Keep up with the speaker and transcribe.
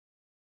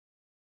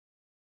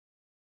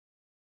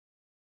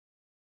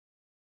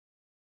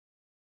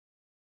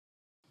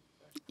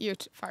You're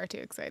far too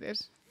excited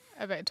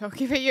about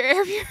talking about your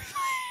air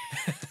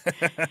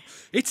purifier.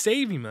 It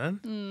saved me, man.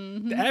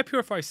 The air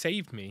purifier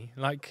saved me.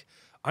 Like,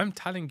 I'm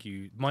telling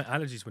you, my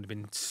allergies would have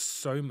been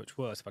so much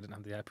worse if I didn't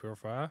have the air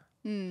purifier.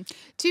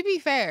 To be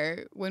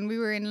fair, when we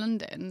were in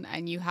London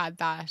and you had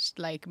that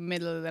like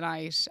middle of the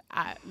night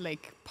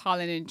like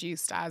pollen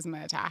induced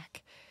asthma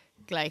attack,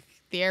 like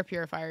the air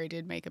purifier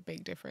did make a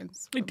big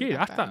difference. It did.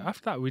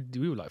 After that,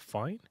 we were like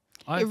fine.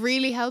 It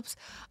really helps.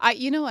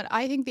 You know what?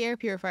 I think the air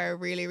purifier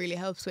really, really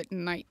helps with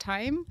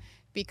nighttime,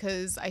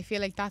 because I feel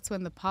like that's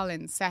when the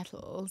pollen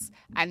settles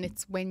and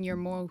it's when you're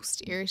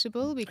most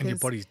irritable, because And your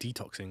body's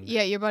detoxing.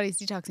 Yeah, your body's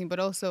detoxing, but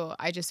also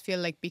I just feel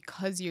like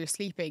because you're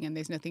sleeping and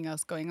there's nothing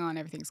else going on,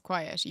 everything's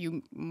quiet,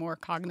 you more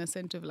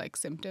cognizant of like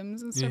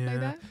symptoms and stuff like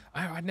that.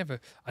 I never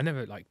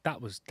like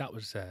that was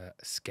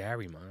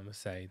scary, man. I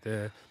must say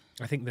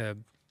I think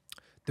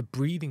the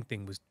breathing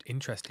thing was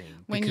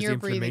interesting When because you're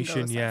the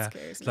inflammation, breathing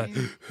goes, that scares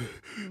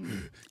me.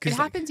 It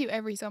happens to you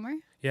every summer.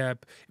 Yeah,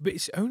 but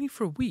it's only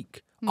for a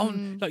week.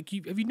 On like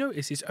have you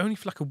noticed it's only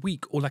for like a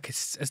week or like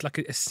it's like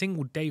a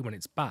single day when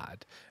it's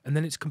bad, and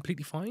then it's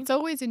completely fine. It's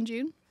always in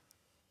June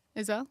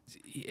as well.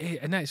 Yeah,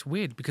 and that's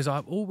weird because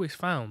I've always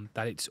found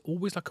that it's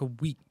always like a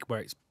week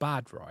where it's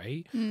bad,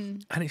 right?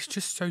 And it's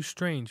just so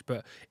strange,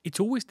 but it's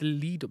always the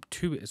lead up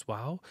to it as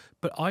well.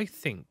 But I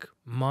think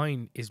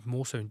mine is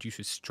more so induced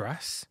with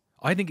stress.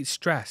 I think it's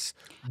stress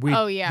with,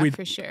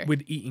 for sure.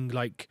 with eating,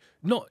 like,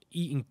 not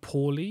eating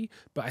poorly,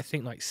 but I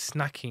think like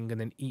snacking and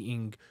then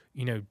eating,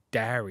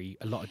 dairy,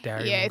 a lot of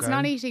dairy. Yeah, it's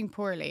not eating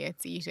poorly.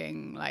 It's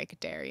eating like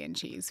dairy and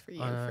cheese for you,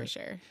 for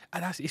sure.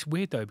 And it's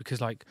weird though, because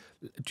like,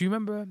 do you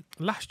remember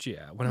last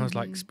year when I was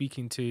like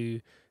speaking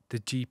to the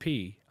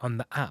GP on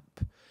the app?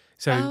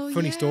 So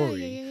funny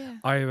story. Yeah.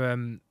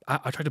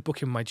 I tried to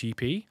book in my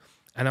GP.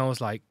 And I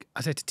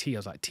said to T, I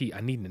was like, T,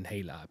 I need an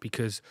inhaler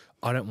because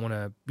I don't want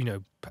to,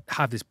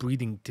 have this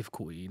breathing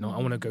difficulty. I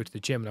want to go to the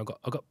gym, and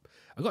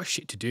I got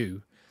shit to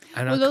do.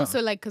 And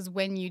also like, because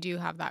when you do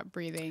have that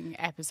breathing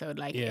episode,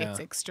 like it's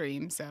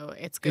extreme, so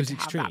it's good to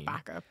have that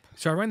backup.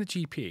 So I rang the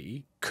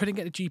GP, couldn't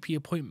get a GP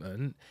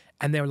appointment,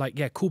 and they were like,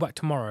 yeah, call back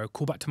tomorrow.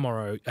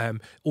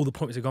 All the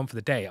appointments are gone for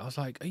the day. I was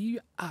like, are you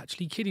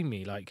actually kidding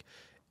me? Like,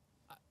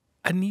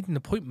 I need an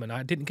appointment.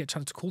 I didn't get a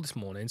chance to call this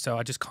morning, so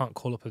I just can't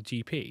call up a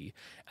GP.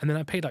 And then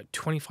I paid like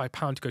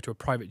 £25 to go to a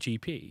private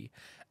GP.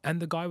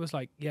 And the guy was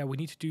like, yeah, we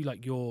need to do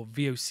like your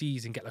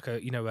VOCs and get like a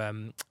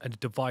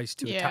device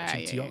to attach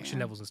it to your oxygen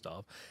levels and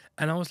stuff.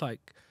 And I was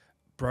like,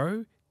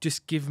 bro,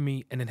 just give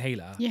me an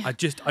inhaler. Yeah. I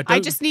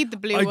just need the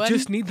blue one. I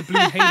just need the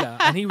blue inhaler.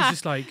 And he was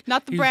just like,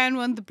 not the brown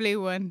one, the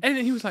blue one. And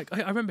then he was like,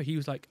 I remember he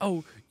was like,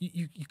 oh,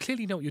 you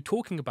clearly know what you're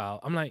talking about.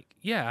 I'm like,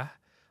 yeah.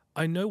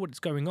 I know what's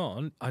going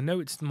on. I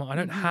know I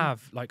don't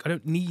have, like, I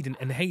don't need an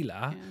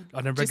inhaler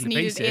on a regular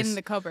basis. Just need it in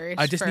the cupboard.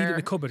 I just need it in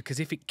the cupboard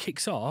because if it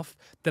kicks off,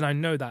 then I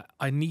know that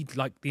I need,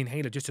 like, the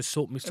inhaler just to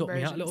sort me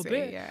out a little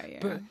bit. Yeah.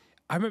 But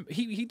I remember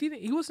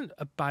he wasn't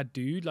a bad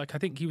dude. Like, I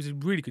think he was a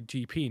really good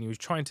GP and he was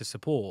trying to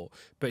support,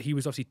 but he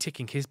was obviously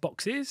ticking his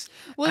boxes.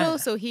 Well,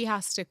 also he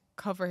has to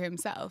cover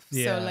himself.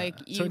 Yeah. So like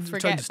you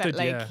forget that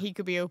like he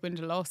could be open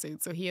to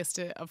lawsuits. So he has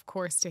to, of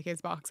course, tick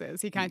his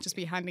boxes. He can't just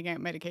be handing out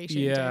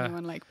medication to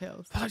anyone like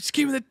pills. But just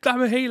give me the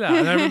damn inhaler.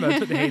 And I remember I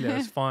took the inhaler, it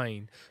was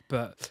fine.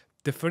 But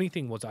the funny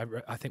thing was,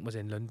 I think was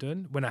in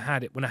London when I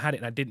had it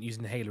and I didn't use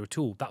an inhaler at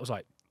all. That was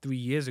like 3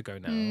 years ago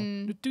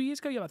now. 2 years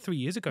ago? Yeah, like 3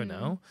 years ago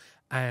now.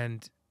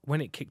 And when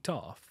it kicked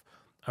off,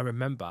 I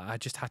remember I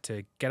just had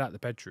to get out of the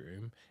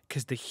bedroom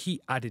because the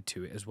heat added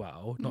to it as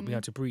well, not being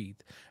able to breathe.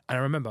 And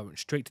I remember I went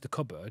straight to the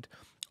cupboard.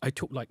 I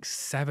took like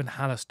 7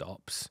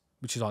 Halostops,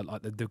 which is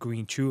like the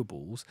green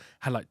chewables,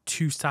 had like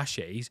 2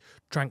 sachets,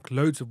 drank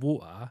loads of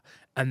water,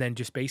 and then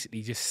just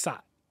basically just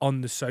sat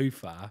on the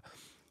sofa.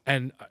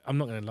 And I'm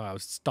not going to lie, I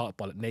was stark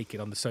bollock naked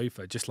on the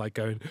sofa, just like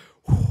going,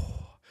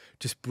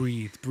 just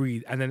breathe.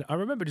 And then I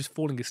remember just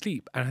falling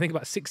asleep. And I think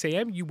about 6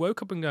 a.m. you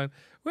woke up and going,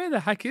 where the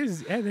heck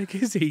is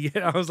he?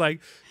 And I was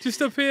like,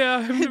 just up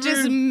here.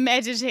 Just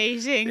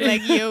meditating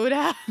like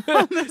Yoda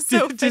on the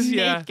sofa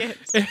naked.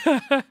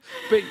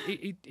 But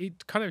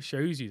it kind of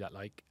shows you that,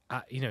 like,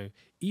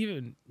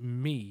 even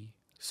me,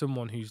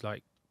 someone who's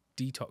like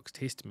detoxed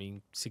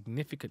histamine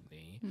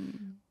significantly,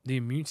 the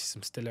immune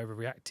system's still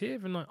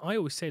overreactive. And like, I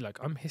always say, like,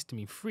 I'm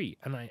histamine free,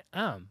 and I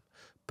am.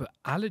 But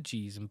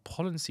allergies and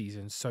pollen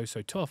season is so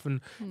tough.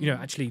 And,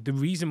 actually the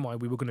reason why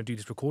we were going to do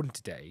this recording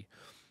today,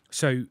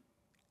 so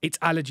it's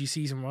allergy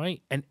season,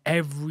 right? And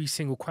every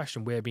single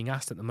question we're being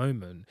asked at the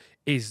moment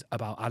is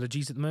about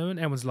allergies at the moment.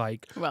 Everyone's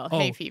like,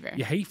 hay fever.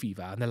 Yeah, hay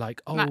fever. And they're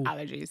like, oh. Not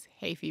allergies,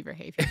 hay fever.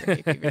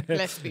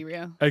 Let's be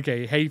real.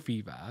 Okay, hay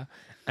fever.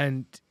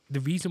 And the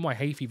reason why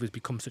hay fever has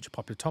become such a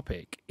popular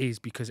topic is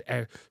because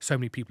so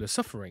many people are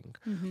suffering.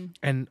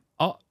 And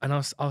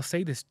I'll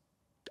say this.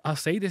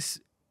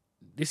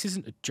 This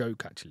isn't a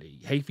joke, actually.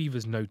 Hay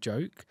fever's no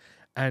joke.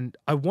 And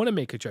I want to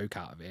make a joke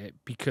out of it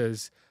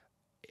because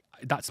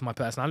that's my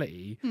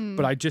personality,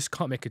 but I just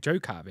can't make a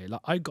joke out of it.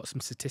 Like, I got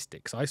some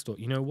statistics. I thought,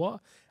 you know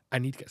what? I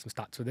need to get some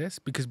stats for this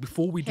because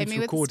before we do this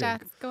recording... Hit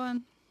me with the stats. Go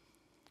on.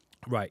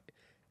 Right.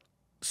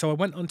 So I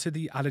went onto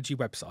the allergy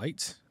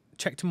website,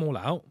 checked them all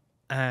out,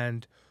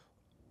 and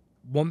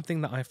one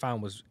thing that I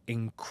found was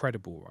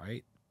incredible,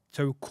 right?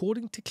 So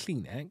according to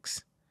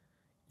Kleenex,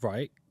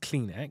 right?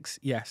 Kleenex,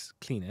 yes,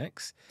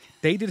 Kleenex.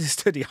 They did a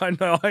study. I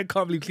know, I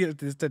can't believe Kleenex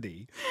did a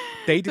study.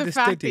 They did The a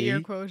fact study. that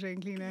you're quoting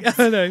Kleenex.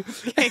 I know.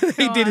 Okay,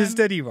 They go did a on.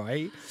 study,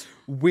 right,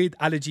 with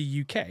Allergy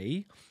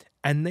UK,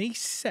 and they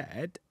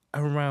said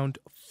around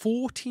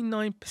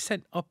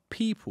 49% of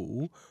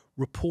people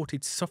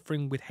reported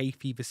suffering with hay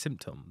fever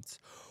symptoms.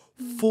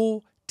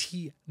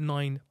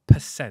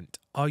 49%.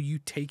 Are you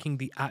taking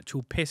the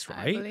actual piss, I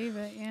right? believe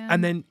it, yeah.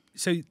 And then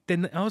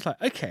I was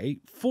like, okay,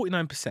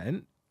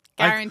 49%.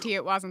 Guarantee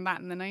it wasn't that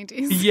in the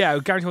 90s. Yeah,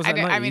 guarantee it was I, like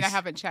don't- 90s. I mean, I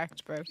haven't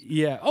checked, but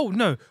Yeah. Oh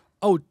no.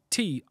 Oh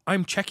T,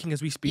 I'm checking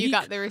as we speak. you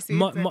got the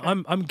receipts.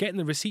 Okay. I'm getting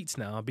the receipts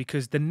now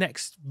because the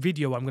next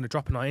video I'm going to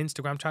drop on our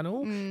Instagram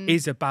channel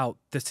is about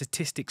the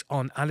statistics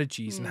on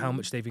allergies and how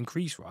much they've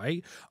increased.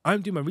 Right.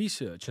 I'm doing my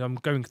research and I'm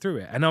going through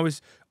it, and I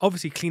was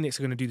obviously Kleenex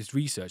are going to do this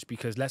research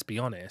because let's be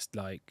honest,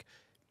 like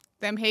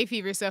Them hay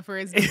fever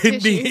sufferers need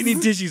tissues.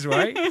 need tissues,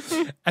 right?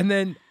 And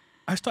then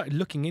I started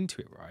looking into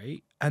it,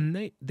 right?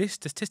 And this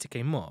statistic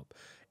came up.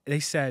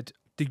 They said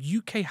the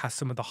UK has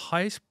some of the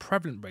highest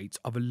prevalent rates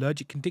of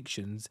allergic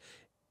conditions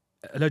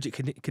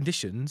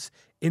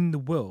in the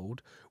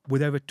world,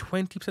 with over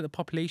 20% of the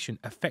population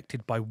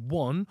affected by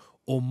one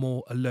or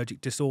more allergic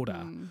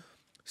disorder.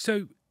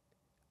 So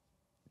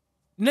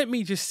let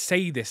me just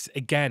say this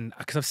again,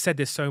 because I've said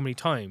this so many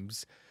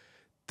times.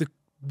 The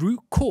root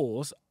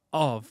cause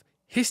of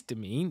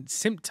histamine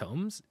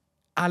symptoms,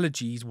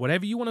 allergies,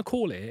 whatever you want to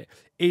call it,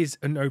 is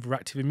an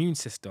overactive immune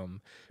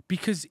system.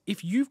 Because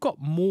if you've got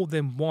more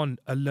than one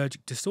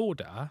allergic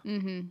disorder,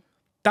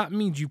 that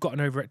means you've got an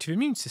overactive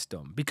immune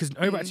system, because an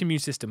overactive immune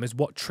system is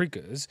what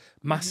triggers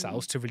mast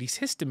cells to release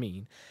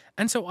histamine.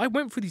 And so I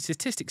went through these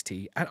statistics,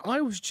 T, and I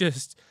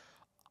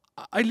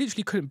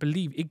literally couldn't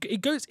believe it.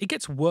 It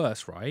gets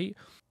worse, right?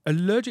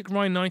 Allergic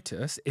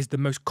rhinitis is the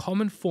most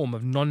common form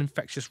of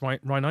non-infectious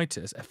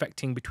rhinitis,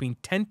 affecting between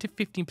 10 to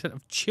 15%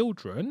 of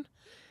children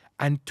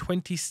and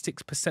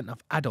 26%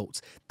 of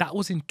adults. That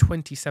was in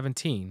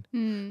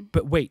 2017.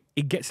 But wait,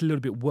 it gets a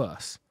little bit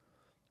worse.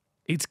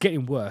 It's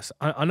getting worse.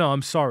 I know,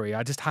 I'm sorry.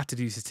 I just had to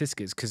do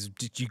statistics because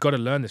you got to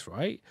learn this,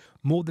 right?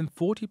 More than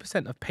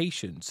 40% of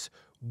patients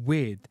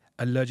with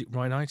allergic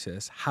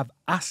rhinitis have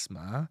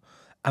asthma,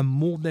 and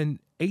more than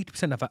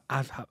 80% of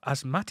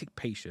asthmatic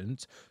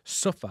patients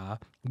suffer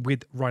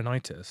with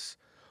rhinitis.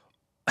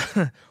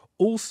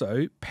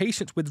 Also,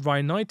 patients with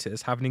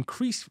rhinitis have an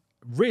increased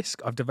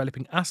risk of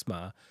developing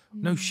asthma.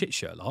 No shit,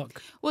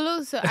 Sherlock. Well,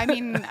 also, I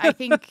mean, I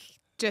think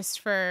just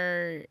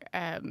for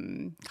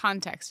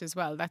context as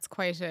well, that's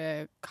quite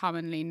a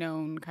commonly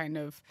known kind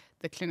of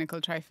the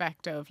clinical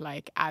trifecta of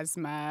like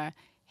asthma,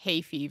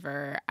 hay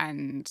fever,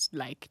 and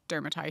like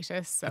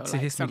dermatitis. So It's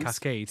like a histamine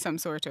cascade. some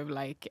sort of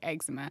like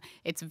eczema.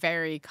 It's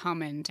very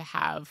common to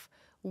have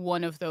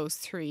one of those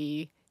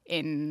three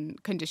in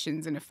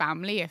conditions in a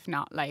family, if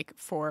not like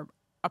for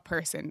a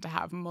person to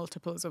have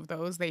multiples of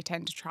those. They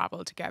tend to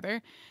travel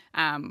together,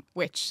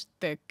 which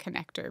the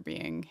connector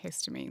being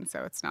histamine.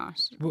 So it's not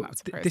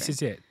surprising. This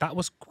is it. That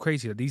was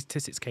crazy that these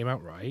statistics came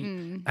out, right?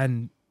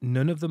 And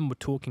none of them were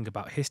talking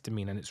about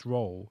histamine and its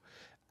role.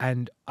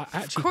 And I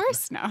actually, of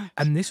course not.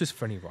 and this was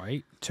funny,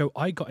 right? So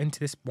I got into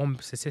this one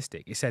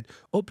statistic. It said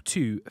up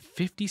to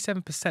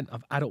 57%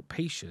 of adult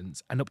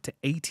patients and up to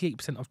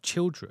 88% of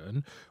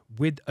children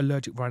with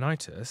allergic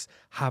rhinitis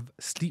have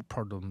sleep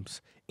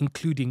problems,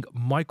 including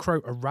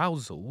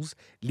microarousals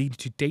leading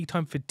to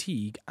daytime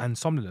fatigue and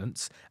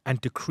somnolence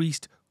and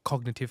decreased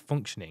cognitive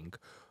functioning.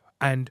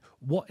 And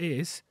what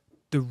is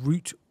the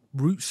root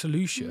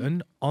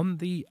solution on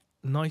the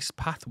NICE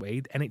pathway,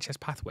 the NHS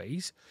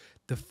pathways?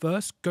 The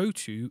first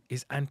go-to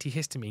is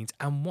antihistamines.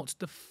 And what's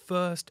the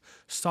first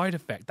side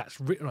effect that's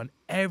written on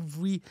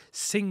every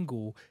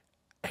single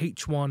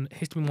H1,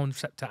 histamine 1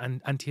 receptor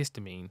and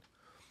antihistamine?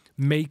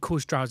 May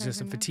cause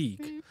drowsiness and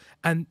fatigue.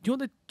 And do you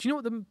know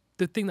what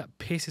the thing that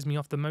pisses me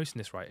off the most in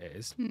this, right,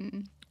 is?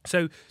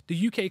 So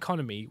the UK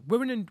economy, we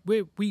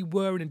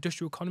were an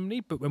industrial economy,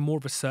 but we're more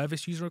of a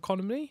service user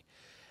economy.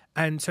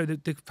 And so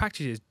the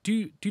fact is,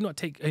 do not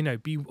take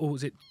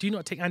do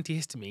not take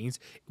antihistamines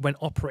when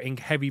operating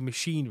heavy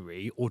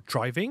machinery or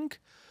driving.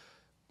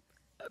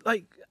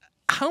 Like,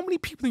 how many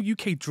people in the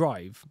UK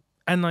drive,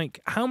 and like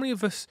how many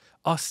of us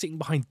are sitting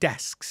behind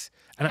desks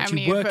and How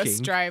actually many working? of us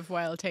drive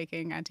while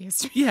taking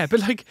antihistamine? Yeah,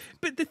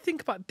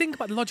 think about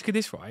the logic of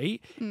this, right?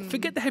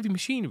 Forget the heavy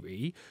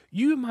machinery.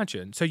 You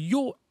imagine, so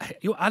your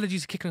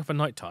allergies are kicking off at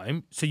night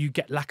time, so you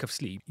get lack of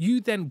sleep. You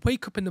then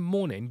wake up in the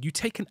morning, you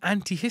take an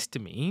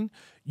antihistamine,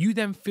 you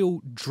then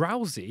feel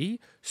drowsy,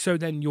 so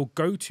then your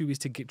go-to is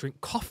to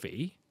drink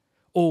coffee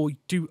or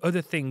do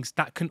other things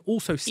that can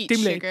also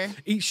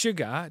eat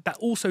sugar that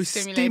also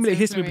stimulate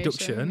histamine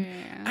production.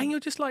 Yeah. And you're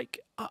just like,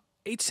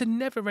 it's a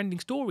never-ending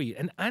story.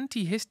 And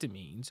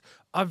antihistamines,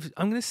 I'm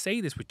going to say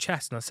this with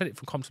chest, and I said it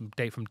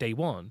from day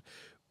one.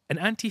 An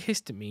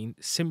antihistamine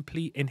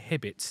simply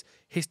inhibits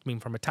histamine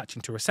from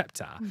attaching to a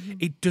receptor.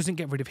 It doesn't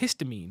get rid of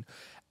histamine.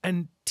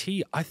 And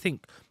tea, I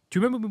think. Do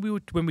you remember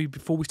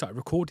before we started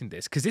recording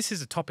this? Because this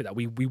is a topic that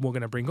we were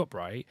going to bring up,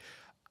 right?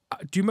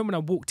 Do you remember when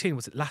I walked in?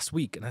 Was it last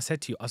week? And I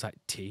said to you, I was like,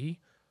 tea.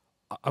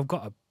 I've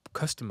got a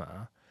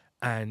customer,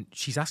 and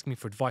she's asking me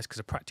for advice because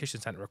a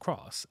practitioner sent her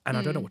across, and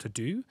I don't know what to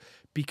do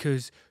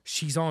because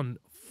she's on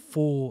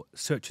 4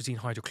 sertraline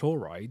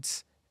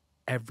hydrochlorides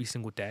every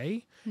single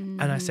day.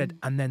 And I said,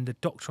 and then the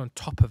doctor on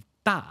top of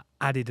that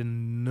added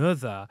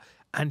another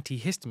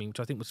antihistamine, which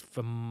I think was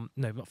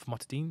not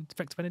famotidine,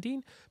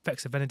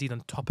 fexavenidine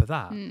on top of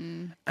that.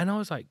 And I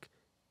was like,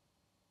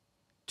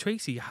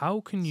 Tracy,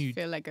 how can you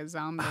feel like a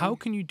zombie? How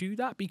can you do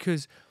that?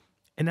 Because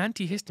an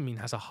antihistamine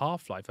has a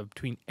half-life of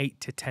between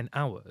 8 to 10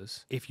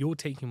 hours. If you're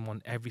taking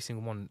one, every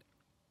single one,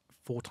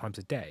 4 times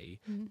a day,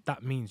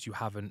 that means you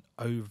have not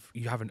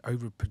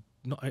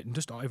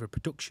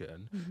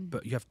overproduction,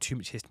 but you have too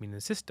much histamine in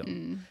the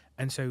system.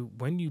 And so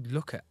when you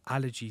look at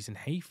allergies and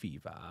hay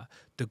fever,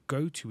 the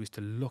go-to is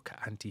to look at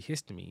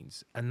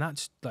antihistamines. And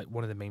that's like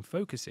one of the main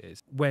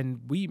focuses.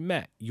 When we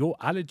met, your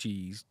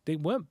allergies, they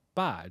weren't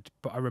bad,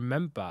 but I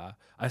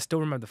still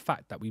remember the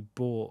fact that we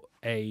bought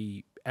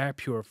a air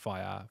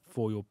purifier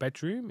for your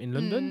bedroom in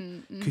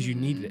London because you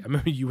needed it. I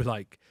remember you were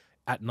like,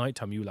 at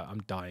nighttime, you were like,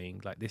 I'm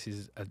dying. Like, this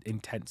is an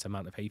intense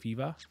amount of hay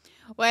fever.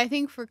 Well, I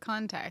think for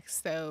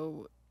context,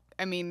 though,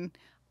 I mean,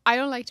 I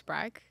don't like to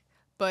brag,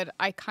 but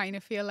I kind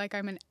of feel like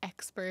I'm an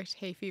expert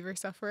hay fever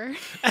sufferer.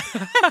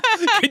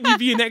 Can you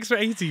be an expert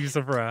hay fever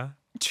sufferer?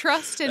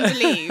 Trust and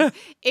believe.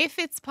 If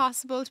it's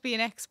possible to be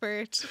an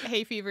expert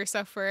hay fever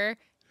sufferer,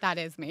 that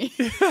is me.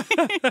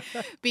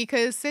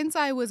 Because since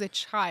I was a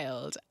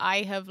child,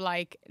 I have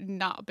like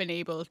not been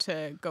able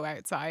to go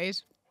outside.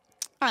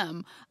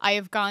 I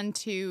have gone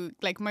to,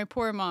 like, my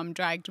poor mom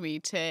dragged me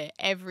to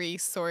every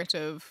sort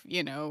of,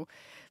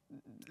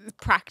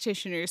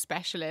 practitioner,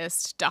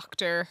 specialist,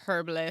 doctor,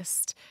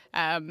 herbalist,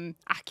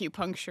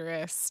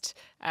 acupuncturist,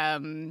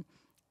 I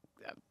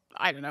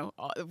don't know,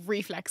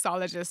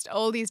 reflexologist,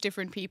 all these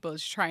different people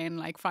to try and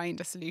like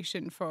find a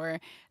solution for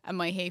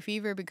my hay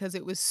fever because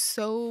it was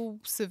so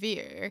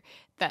severe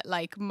that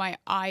like my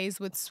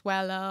eyes would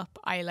swell up.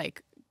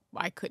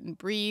 I couldn't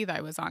breathe.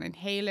 I was on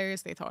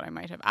inhalers. They thought I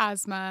might have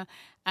asthma.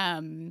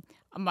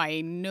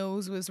 My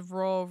nose was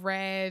raw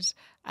red.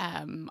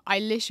 My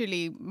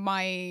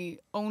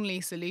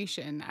only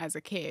solution as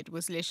a kid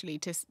was literally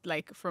to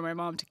for my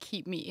mom to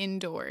keep me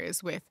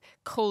indoors with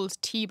cold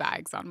tea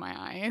bags on my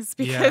eyes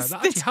because the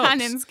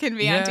tannins can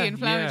be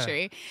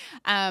anti-inflammatory.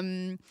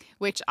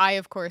 Which I,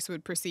 of course,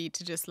 would proceed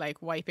to just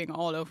like wiping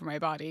all over my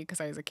body because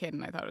I was a kid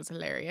and I thought it was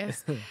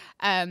hilarious.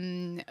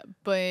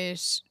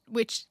 But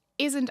which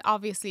isn't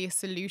obviously a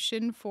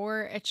solution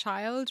for a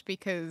child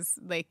because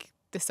like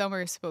the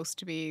summer is supposed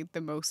to be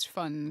the most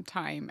fun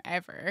time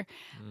ever.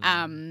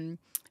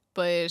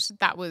 But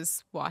that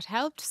was what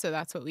helped. So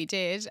that's what we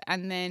did.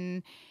 And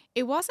then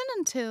it wasn't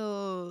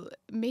until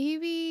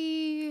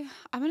maybe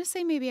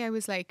I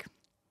was like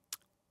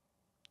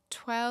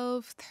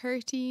 12,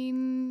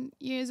 13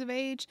 years of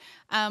age.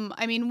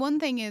 I mean, one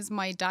thing is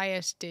my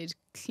diet did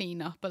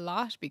clean up a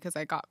lot because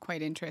I got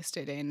quite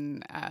interested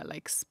in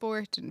like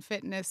sport and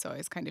fitness, so I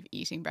was kind of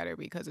eating better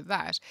because of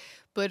that.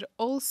 But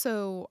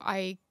also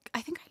I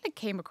think I like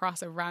came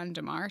across a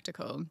random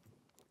article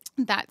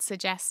that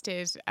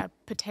suggested a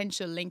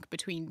potential link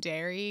between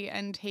dairy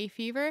and hay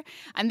fever.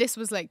 And this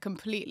was like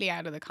completely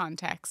out of the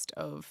context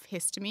of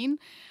histamine.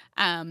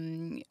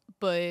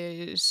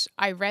 But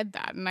I read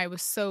that and I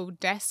was so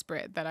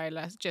desperate that I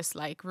just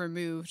like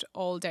removed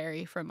all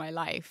dairy from my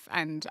life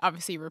and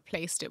obviously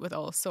replaced it with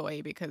all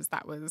soy because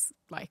that was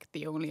like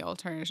the only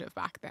alternative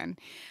back then.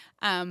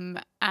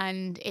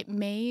 And it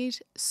made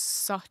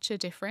such a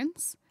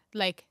difference.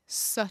 Like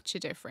such a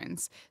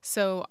difference.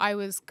 So I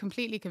was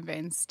completely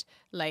convinced,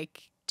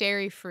 like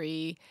dairy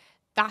free,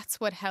 that's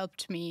what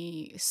helped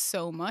me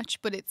so much.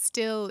 But it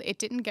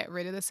didn't get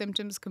rid of the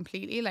symptoms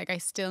completely. Like I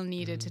still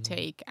needed to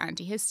take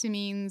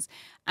antihistamines.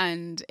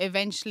 And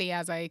eventually,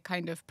 as I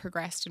kind of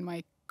progressed in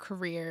my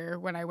career,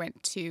 when I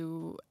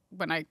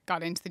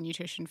got into the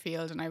nutrition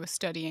field and I was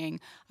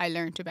studying, I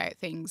learned about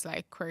things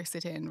like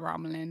quercetin,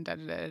 bromelain,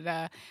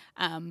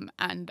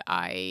 and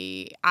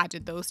I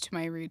added those to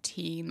my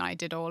routine. I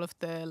did all of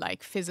the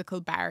like physical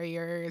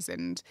barriers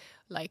and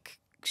like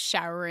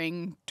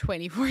showering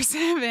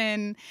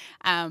 24/7,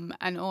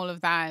 and all of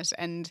that.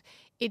 And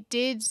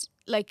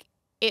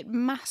it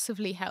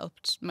massively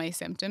helped my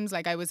symptoms.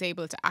 Like I was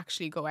able to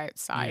actually go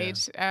outside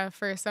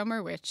for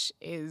summer, which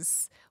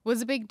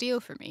was a big deal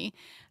for me.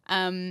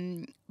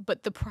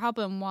 But the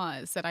problem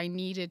was that I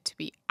needed to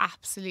be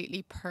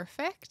absolutely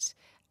perfect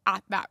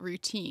at that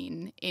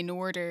routine in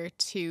order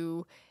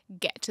to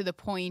get to the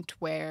point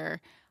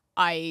where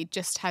I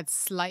just had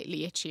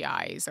slightly itchy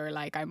eyes, or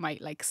like I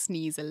might like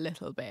sneeze a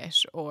little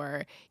bit,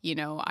 or,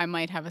 I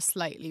might have a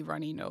slightly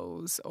runny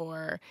nose,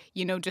 or,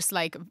 just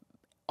like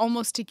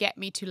almost to get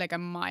me to like a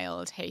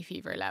mild hay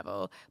fever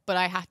level, but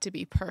I had to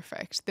be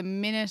perfect. The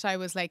minute I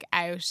was like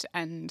out,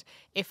 and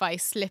if I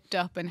slipped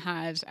up and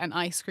had an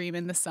ice cream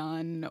in the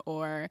sun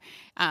or,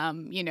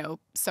 you know,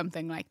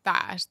 something like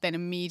that, then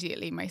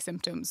immediately my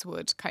symptoms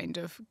would kind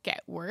of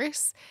get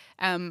worse.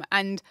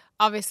 And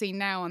obviously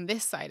now on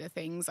this side of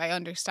things, I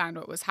understand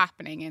what was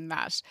happening in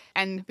that.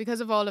 And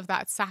because of all of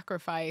that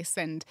sacrifice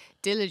and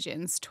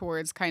diligence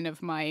towards kind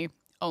of my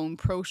own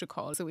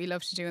protocols that we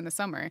love to do in the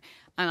summer,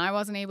 and I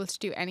wasn't able to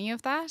do any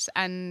of that,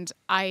 and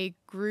I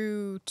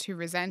grew to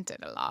resent it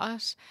a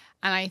lot.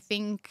 And I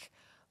think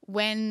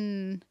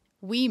when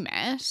we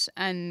met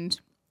and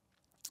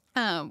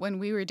when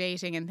we were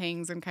dating and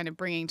things, and kind of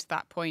bringing to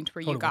that point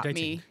where you got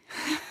me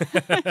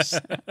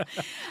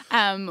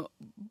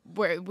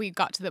where we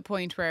got to the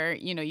point where,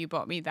 you know, you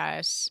bought me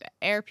that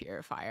air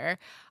purifier,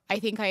 I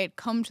think I had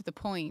come to the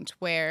point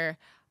where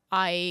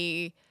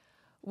I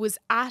was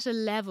at a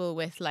level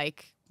with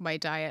like my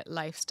diet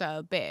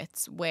lifestyle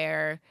bits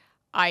where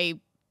I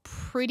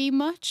pretty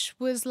much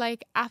was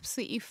like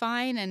absolutely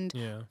fine, and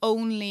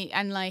only,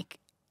 and like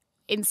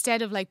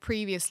instead of like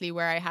previously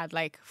where I had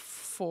like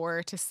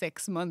 4 to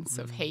 6 months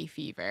of hay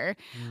fever,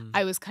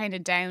 I was kind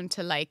of down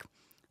to like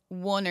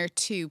 1 or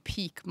 2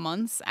 peak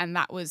months, and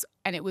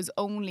it was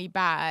only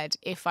bad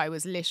if I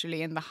was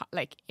literally in the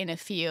like in a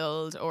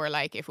field, or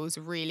like if it was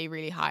really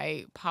really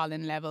high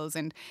pollen levels.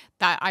 And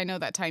that, I know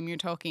that time you're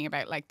talking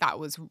about, like that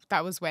was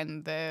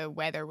when the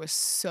weather was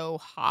so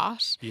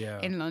hot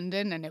in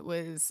London, and it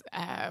was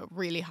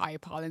really high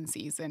pollen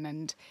season,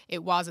 and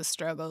it was a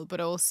struggle. But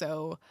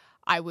also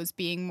I was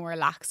being more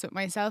lax with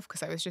myself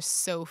because I was just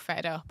so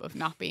fed up of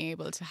not being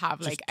able to have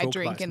like a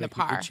drink in the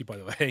park. Itchy, by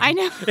the way. I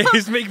know.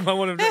 It's making my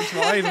one of those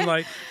eyes. I'm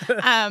like,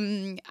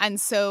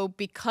 and so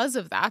because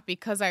of that,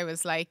 because I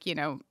was like, you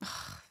know,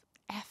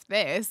 F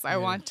this, I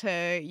want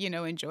to, you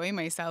know, enjoy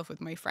myself with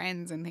my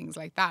friends and things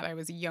like that. I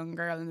was a young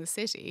girl in the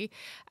city.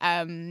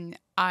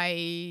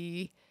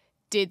 I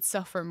did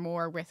suffer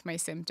more with my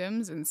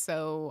symptoms, and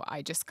so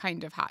I just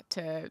kind of had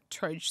to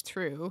trudge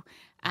through.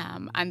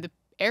 And the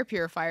air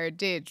purifier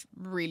did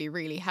really,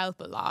 really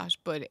help a lot,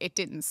 but it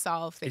didn't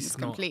solve things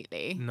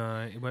completely.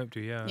 No, it won't do,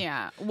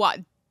 Yeah. What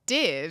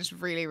did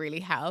really,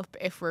 really help,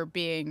 if we're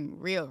being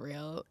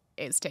real,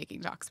 is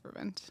taking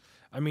Doxprevent.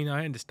 I mean,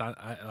 I understand,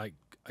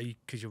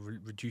 because you're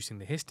reducing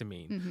the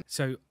histamine.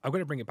 So I'm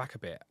going to bring it back a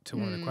bit to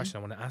one of the questions I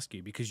want to ask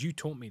you, because you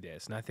taught me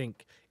this, and I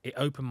think it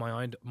opened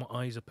my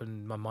eyes up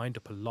and my mind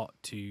up a lot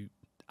to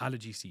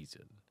allergy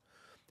season.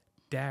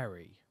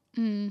 Dairy.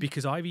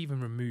 Because I've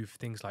even removed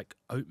things like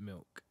oat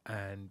milk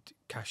and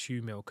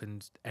cashew milk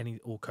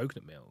or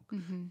coconut milk,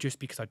 just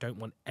because I don't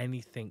want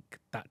anything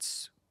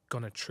that's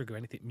gonna trigger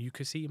anything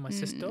mucousy in my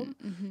system.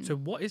 So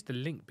what is the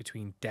link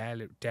between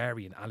dairy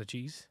and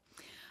allergies?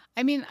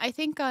 I mean, I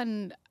think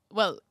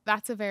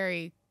that's a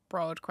very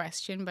broad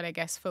question, but I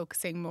guess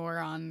focusing more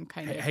on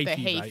kind of the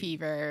hay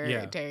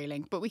fever dairy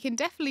link. But we can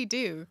definitely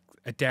do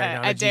a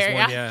dairy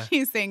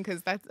allergies thing,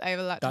 because I have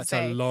a lot to say.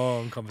 That's a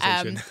long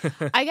conversation.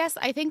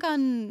 I think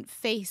on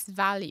face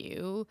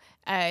value,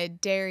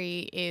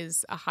 dairy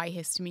is a high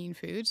histamine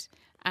food.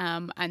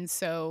 And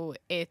so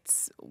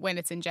when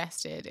it's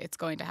ingested, it's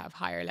going to have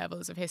higher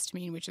levels of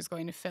histamine, which is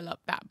going to fill up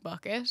that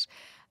bucket.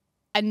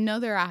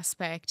 Another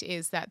aspect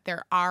is that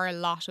there are a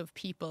lot of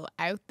people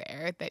out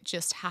there that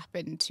just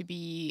happen to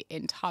be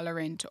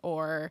intolerant,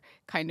 or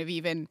kind of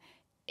even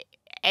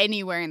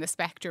anywhere in the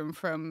spectrum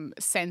from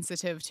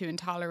sensitive to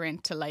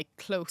intolerant to like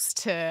close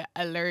to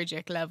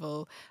allergic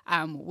level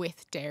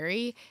with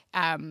dairy.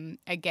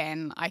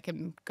 Again, I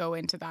can go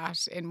into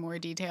that in more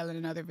detail in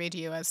another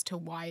video as to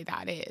why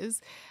that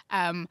is.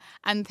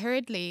 And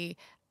thirdly,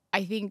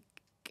 I think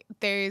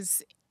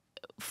there's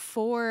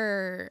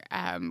 4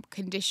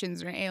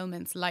 conditions or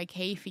ailments like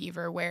hay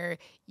fever where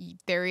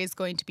there is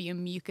going to be a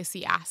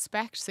mucousy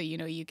aspect. So, you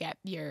know, you get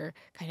your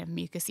kind of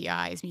mucousy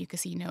eyes,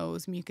 mucousy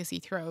nose,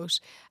 mucousy throat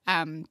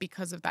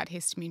because of that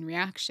histamine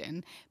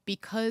reaction.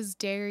 Because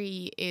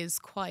dairy is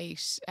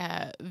quite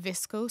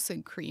viscose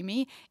and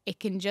creamy, it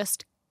can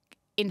just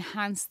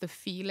enhance the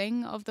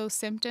feeling of those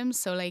symptoms.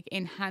 So like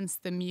enhance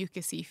the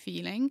mucousy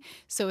feeling.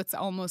 So it's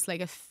almost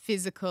like a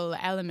physical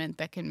element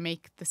that can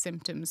make the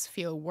symptoms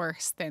feel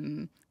worse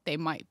than they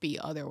might be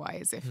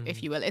otherwise,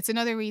 if you will. It's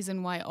another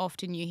reason why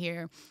often you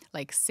hear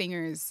like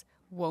singers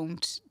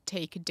won't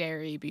take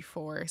dairy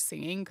before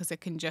singing, because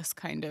it can just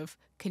kind of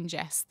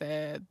congest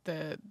the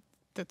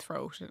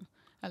throat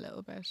a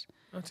little bit.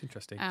 That's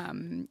interesting.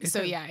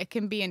 It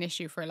can be an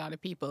issue for a lot of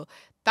people.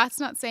 That's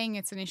not saying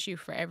it's an issue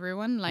for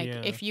everyone. Like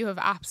if you have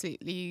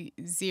absolutely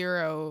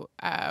zero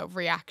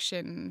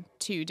reaction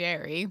to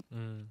dairy,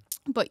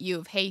 but you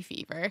have hay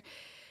fever,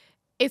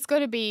 it's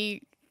going to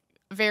be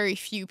very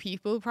few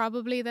people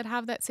probably that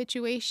have that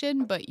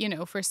situation. But, you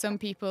know, for some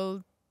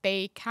people,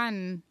 they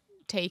can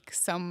take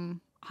some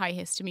high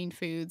histamine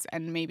foods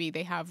and maybe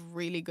they have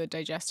really good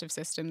digestive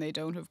system. They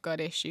don't have gut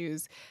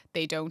issues.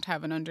 They don't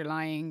have an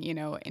underlying, you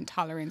know,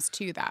 intolerance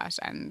to that,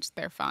 and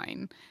they're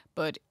fine.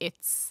 But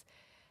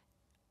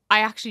I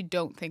actually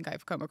don't think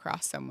I've come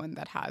across someone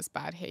that has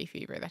bad hay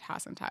fever that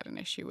hasn't had an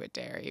issue with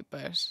dairy,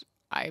 but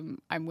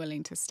I'm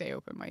willing to stay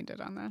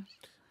open-minded on that.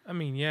 I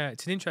mean, yeah,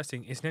 it's an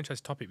interesting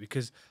topic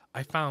because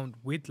I found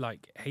with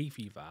like hay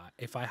fever,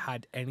 if I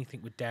had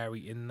anything with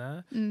dairy in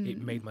there,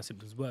 it made my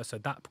symptoms worse. So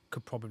that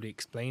could probably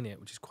explain it,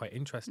 which is quite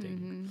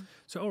interesting.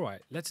 So, all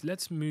right,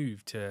 let's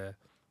move to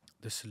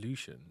the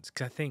solutions,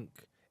 because I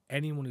think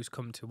anyone who's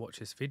come to watch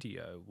this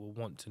video will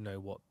want to know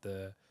what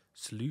the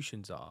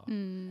solutions are.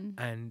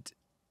 And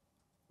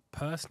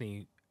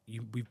personally,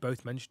 we've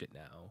both mentioned it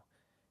now.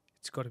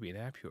 It's got to be an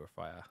air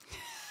purifier.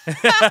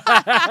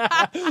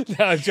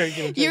 No, I'm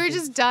joking. You were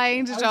just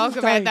dying to talk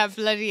about that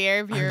bloody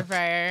air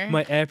purifier.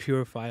 My air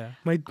purifier.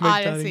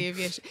 Honestly,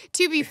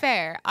 to be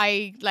fair,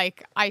 I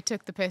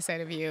took the piss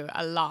out of you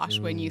a lot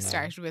when you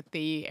started with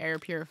the air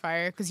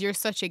purifier, because you're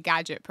such a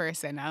gadget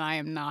person and I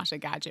am not a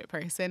gadget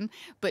person.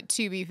 But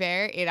to be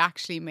fair, it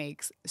actually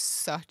makes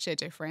such a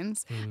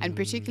difference. And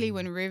particularly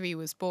when Rivi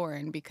was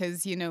born,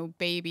 because, you know,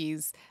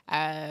 babies'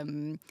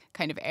 kind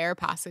of air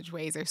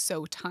passageways are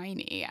so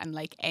tiny, and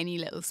like any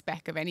little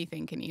speck of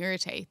anything can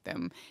irritate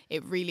them.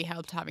 It really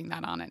helped having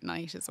that on at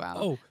night as well.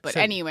 Oh, but so,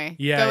 anyway,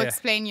 go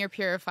explain your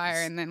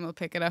purifier and then we'll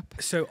pick it up.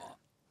 So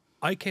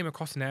I came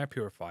across an air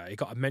purifier. It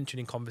got mentioned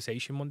in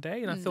conversation one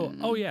day, and I thought,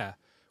 oh yeah,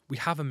 we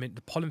have them in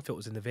the pollen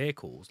filters in the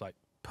vehicles, like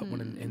put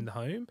one in the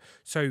home.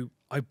 So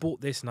I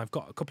bought this, and I've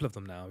got a couple of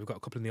them now. We've got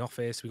a couple in the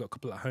office. We've got a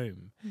couple at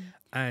home.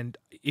 And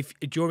if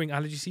during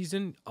allergy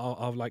season,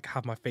 I'll like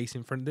have my face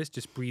in front of this,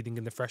 just breathing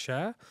in the fresh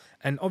air.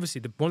 And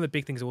obviously, one of the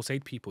big things I will say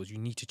to people is you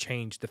need to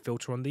change the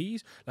filter on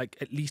these, like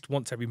at least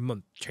once every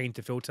month. Change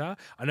the filter.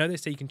 I know they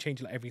say you can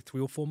change it like every 3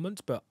 or 4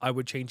 months, but I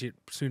would change it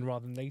sooner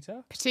rather than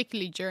later.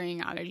 Particularly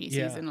during allergy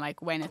season,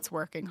 like when it's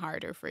working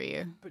harder for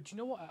you. But do you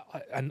know what?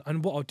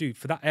 And what I'll do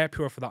for that air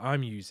purifier that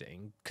I'm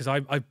using, because I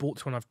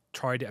bought one, I've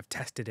tried it, I've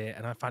tested it,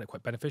 and I found it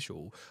quite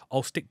beneficial.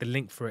 I'll stick the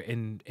link for it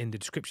in the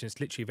description. It's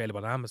literally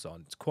available on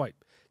Amazon.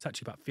 It's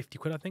actually about 50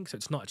 quid, I think. So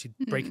it's not actually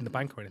breaking the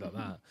bank or anything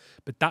like that.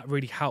 But that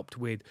really helped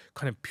with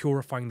kind of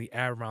purifying the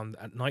air around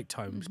at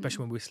nighttime, especially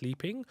when we were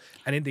sleeping.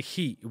 And in the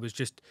heat, it was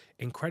just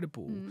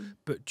incredible.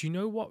 But do you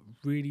know what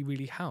really,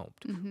 really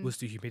helped? Was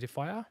the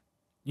humidifier.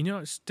 You know,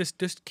 it's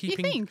just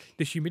keeping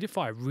the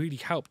humidifier really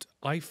helped,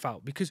 I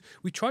felt, because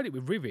we tried it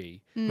with Rivi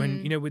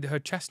when, you know, with her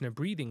chest and her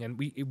breathing,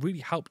 and it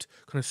really helped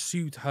kind of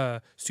soothe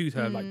her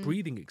like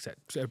breathing,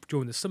 except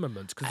during the summer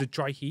months because of the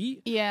dry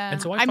heat. Yeah.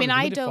 And so I mean, the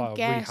I don't really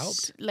get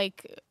helped.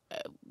 like,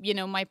 you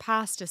know, my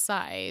past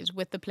aside,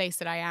 with the place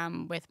that I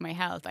am with my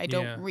health, I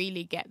don't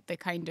really get the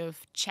kind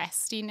of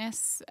chesty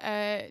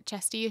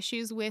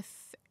issues with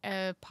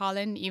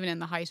pollen, even in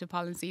the height of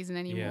pollen season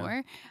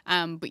anymore.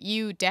 But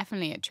you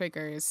definitely, it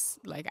triggers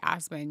like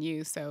asthma in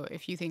you. So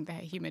if you think the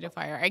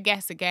humidifier, I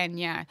guess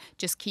again,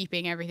 just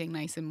keeping everything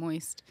nice and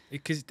moist.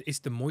 Because it's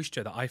the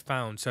moisture that I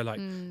found. So like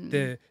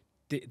the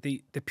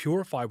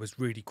purifier was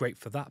really great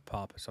for that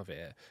purpose of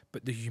it,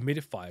 but the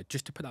humidifier,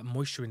 just to put that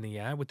moisture in the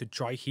air with the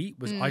dry heat,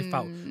 I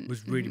felt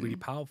was really, really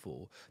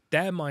powerful.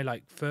 They're my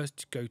like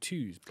first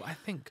go-tos, but I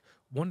think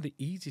one of the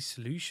easiest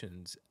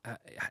solutions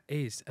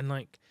is, and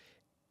like,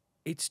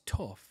 it's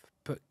tough,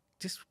 but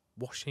just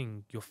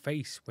washing your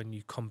face when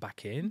you come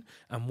back in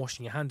and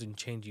washing your hands and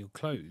changing your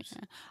clothes.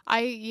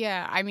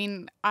 I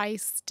mean, I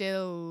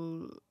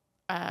still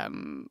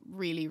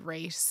really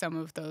rate some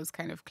of those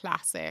kind of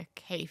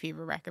classic hay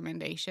fever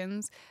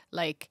recommendations,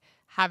 like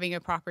having a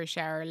proper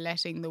shower,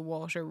 letting the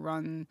water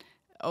run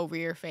over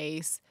your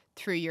face,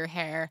 through your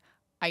hair.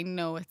 I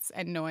know it's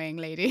annoying,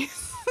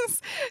 ladies,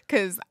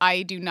 because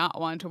I do not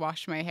want to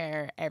wash my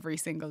hair every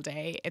single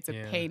day. It's a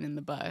pain in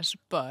the butt,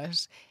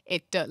 but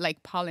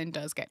like pollen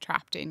does get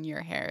trapped in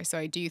your hair. So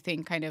I do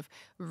think kind of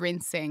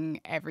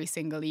rinsing every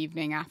single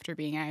evening after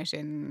being out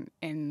in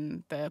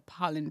the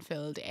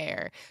pollen-filled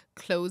air,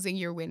 closing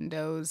your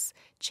windows,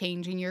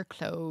 changing your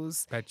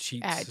clothes, bed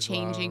sheets,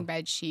 changing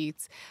bed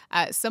sheets.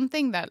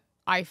 Something that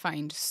I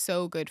find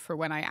so good for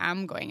when I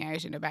am going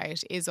out and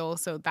about is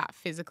also that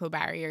physical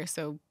barrier.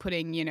 So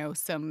putting, you know,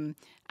 some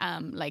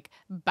like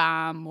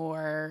balm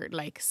or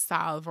like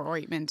salve or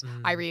ointment.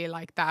 I really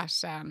like that,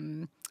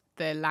 the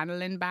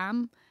lanolin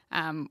balm,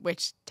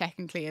 which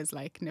technically is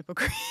like nipple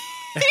cream.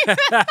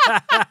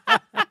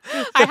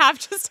 I have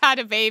just had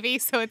a baby,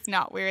 so it's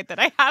not weird that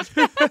I have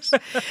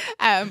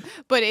that.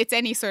 But it's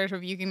any sort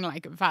of, you can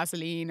like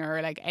Vaseline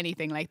or like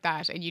anything like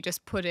that, and you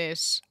just put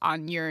it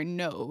on your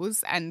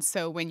nose, and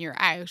so when you're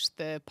out,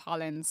 the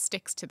pollen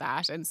sticks to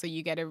that, and so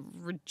you get a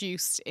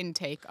reduced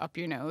intake up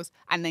your nose.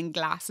 And then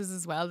glasses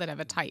as well that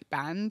have a tight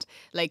band,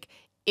 like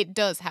it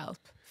does help.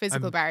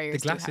 Physical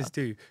barriers. The glasses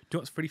do. Do you know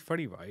what's pretty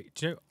funny, right?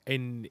 Do you know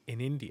in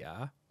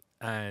India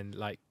and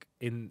like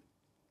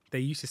they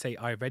used to say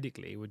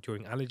Ayurvedically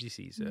during allergy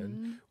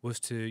season was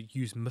to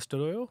use mustard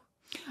oil.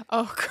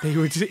 Oh, God. They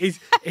would,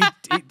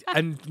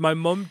 and my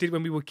mum did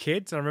when we were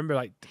kids. And I remember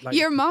like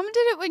your mum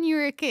did it when you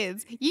were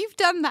kids. You've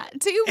done that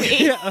to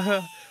me.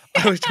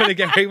 I was trying to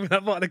get away from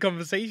that part of the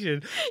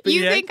conversation. But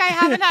You think I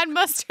haven't had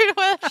mustard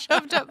oil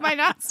shoved up my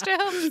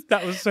nostrils?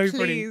 That was so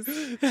Please.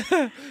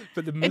 funny.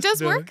 But It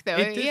does work though.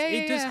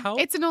 It does help.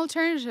 It's an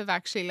alternative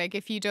actually. Like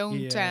if you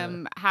don't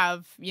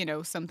have,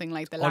 something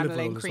like the Olive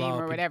lanolin oil as cream well, or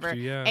people whatever, do,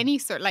 yeah. any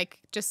sort, like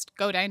just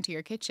go down to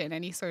your kitchen,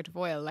 any sort of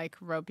oil, like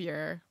rub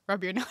your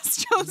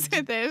nostrils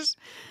with it.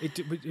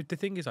 The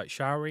thing is, like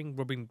showering,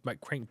 rubbing, like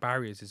creating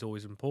barriers is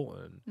always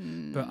important.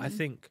 But I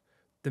think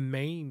the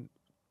main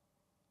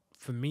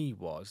for me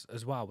was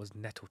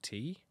nettle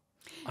tea.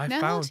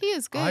 Nettle tea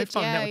is good. I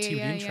found yeah, nettle tea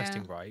yeah, really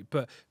interesting, right?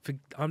 But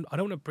I don't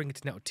want to bring it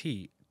to nettle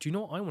tea. Do you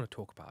know what I want to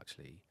talk about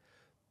actually?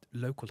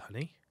 Local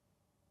honey.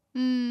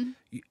 You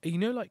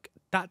know, like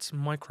that's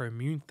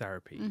microimmune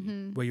therapy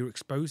where you're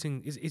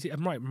exposing. Is it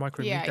right?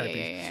 Microimmune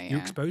therapy. You're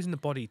exposing the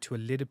body to a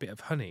little bit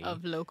of honey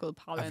of local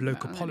pollen.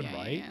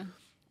 Right? Yeah.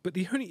 But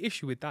the only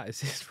issue with that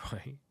is this,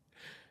 right?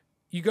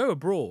 You go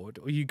abroad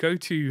or you go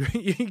to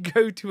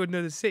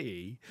another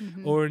city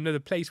or another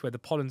place where the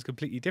pollen's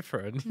completely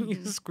different,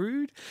 you're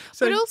screwed.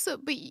 So,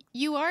 but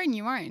you are and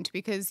you aren't,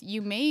 because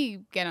you may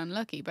get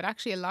unlucky, but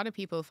actually a lot of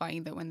people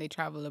find that when they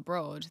travel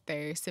abroad,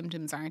 their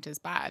symptoms aren't as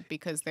bad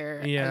because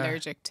they're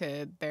allergic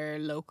to their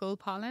local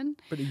pollen.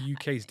 But the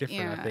UK is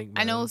different, I think.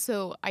 And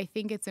also, I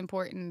think it's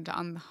important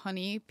on the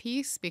honey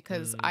piece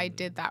because I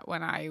did that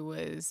when I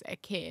was a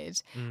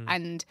kid.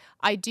 And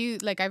I do,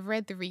 like, I've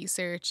read the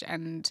research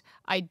and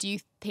I do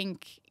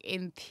think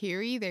in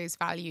theory there's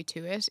value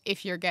to it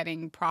if you're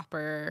getting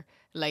proper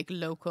like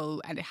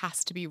local, and it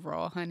has to be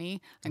raw honey.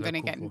 I'm going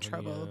to get in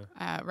trouble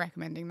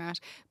recommending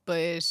that,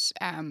 but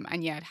and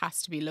it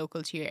has to be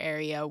local to your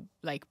area,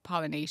 like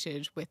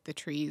pollinated with the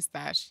trees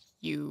that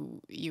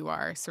you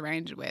are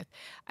surrounded with.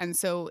 And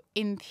so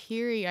in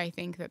theory I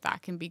think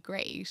that can be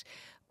great.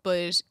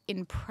 But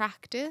in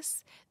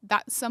practice,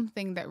 that's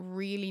something that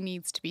really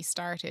needs to be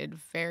started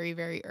very,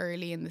 very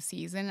early in the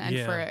season and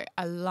for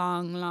a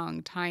long,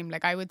 long time.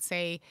 Like I would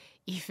say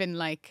even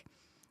like,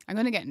 I'm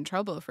going to get in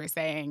trouble for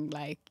saying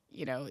like,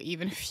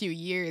 even a few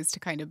years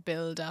to kind of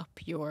build up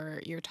your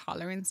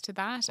tolerance to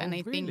that. And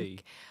I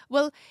think,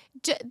 well,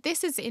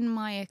 this is in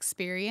my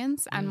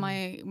experience and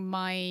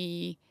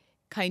my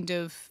kind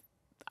of,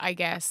 I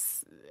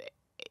guess,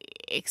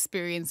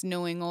 experience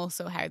knowing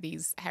also how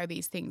these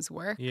things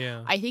work.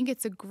 I think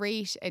it's a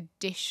great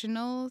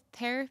additional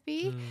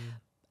therapy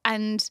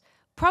and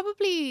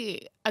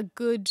probably a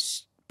good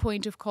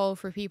point of call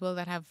for people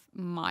that have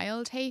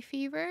mild hay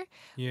fever.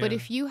 But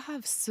if you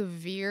have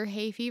severe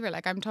hay fever,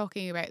 like I'm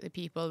talking about the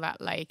people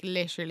that like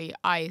literally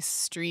eyes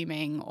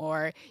streaming,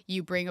 or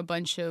you bring a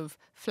bunch of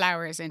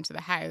flowers into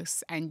the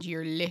house and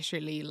you're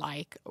literally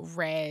like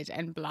red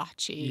and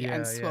blotchy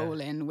and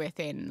swollen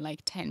within like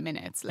 10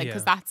 minutes, like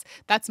because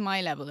that's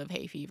my level of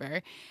hay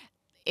fever.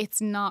 It's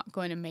not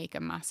going to make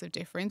a massive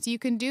difference. You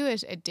can do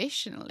it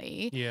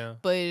additionally,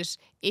 but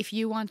if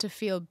you want to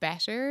feel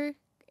better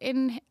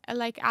in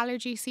like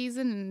allergy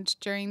season and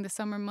during the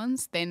summer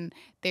months, then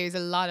there's a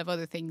lot of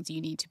other things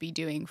you need to be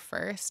doing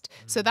first.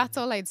 So that's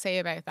all I'd say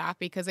about that,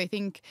 because I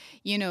think,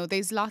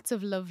 there's lots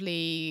of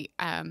lovely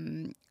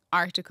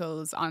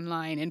articles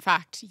online. In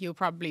fact, you'll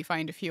probably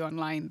find a few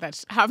online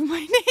that have my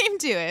name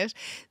to it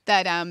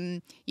that,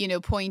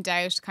 point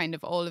out kind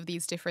of all of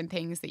these different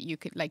things that you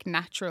could, like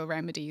natural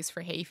remedies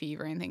for hay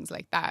fever and things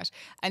like that.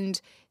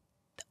 And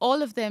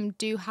all of them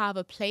do have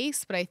a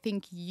place, but I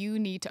think you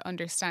need to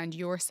understand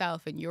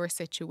yourself and your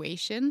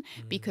situation,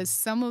 because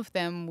some of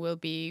them will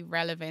be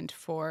relevant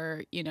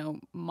for,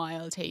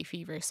 mild hay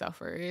fever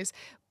sufferers.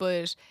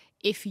 But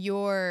if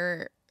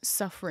you're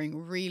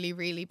suffering really,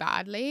 really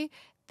badly,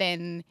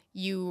 then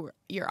you're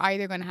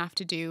either going to have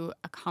to do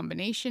a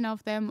combination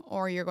of them,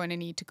 or you're going to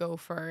need to go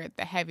for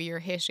the heavier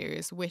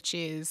hitters, which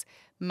is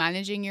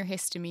managing your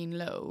histamine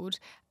load.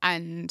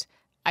 And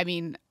I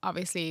mean,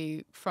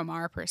 obviously, from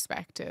our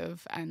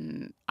perspective,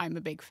 and I'm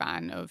a big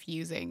fan of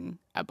using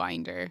a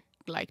binder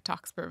like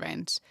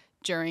Tox-Prevent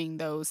during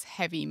those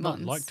heavy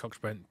months. Not like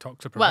Tox-Prevent,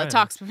 Tox-Prevent. Well,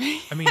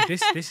 Tox-Prevent. I mean,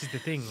 this is the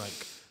thing. Like,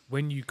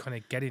 when you kind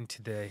of get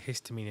into the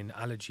histamine and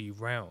allergy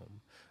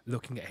realm,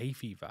 looking at hay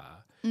fever,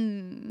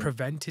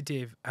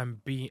 preventative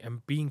and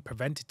being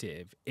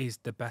preventative is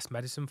the best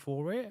medicine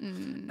for it.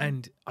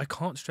 And I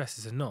can't stress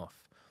this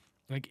enough.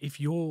 Like, if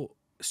you're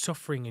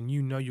suffering and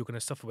you're going to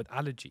suffer with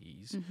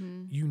allergies,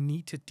 you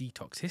need to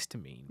detox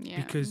histamine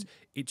because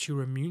it's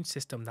your immune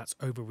system that's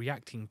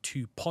overreacting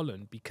to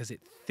pollen because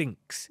it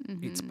thinks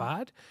it's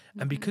bad.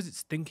 And because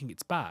it's thinking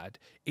it's bad,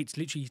 it's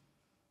literally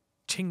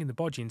chinging the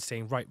body and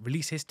saying, right,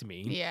 release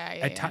histamine,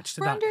 attached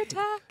to we're that. Under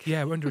attack.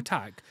 Yeah, we're under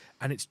attack.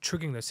 And it's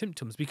triggering those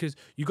symptoms, because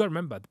you got to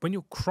remember, when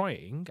you're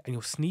crying and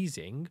you're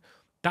sneezing,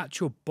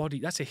 that's your body,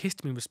 that's a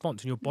histamine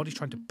response, and your body's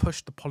trying to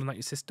push the pollen out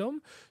your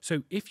system.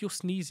 So if you're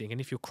sneezing and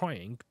if you're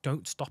crying,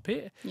 don't stop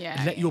it.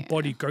 Let your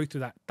body go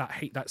through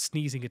that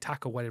sneezing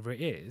attack or whatever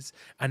it is,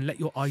 and let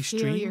your eyes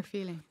stream. Feel your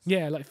feelings.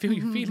 Yeah, like feel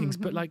your feelings.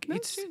 But like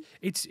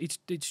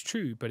it's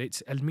true, but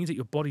it means that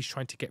your body's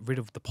trying to get rid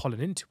of the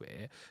pollen into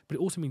it. But it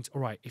also means,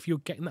 all right, if you're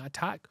getting that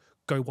attack,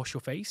 go wash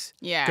your face.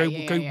 Go wash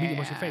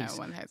your face.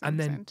 100%. And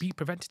then be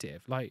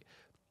preventative. Like,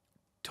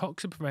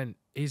 Toxin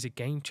is a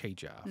game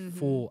changer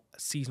for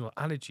seasonal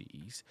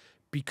allergies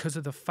because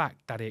of the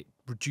fact that it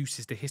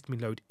reduces the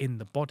histamine load in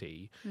the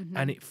body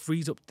and it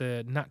frees up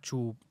the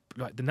natural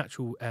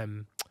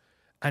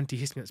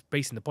antihistamine that's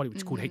based in the body, which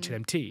is called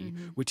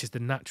HNMT, which is the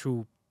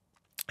natural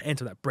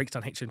enzyme that breaks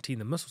down HNMT in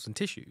the muscles and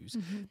tissues.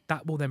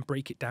 That will then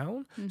break it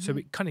down. So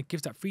it kind of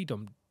gives that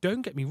freedom.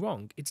 Don't get me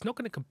wrong, it's not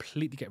going to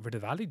completely get rid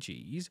of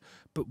allergies,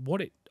 but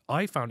what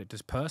I found it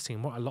does personally,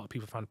 and what a lot of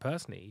people found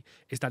personally,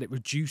 is that it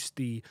reduced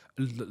the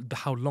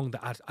how long the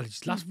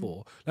allergies last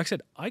for. Like I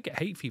said, I get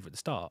hay fever at the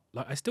start.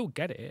 Like I still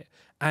get it,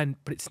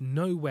 but it's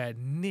nowhere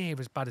near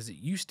as bad as it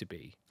used to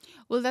be.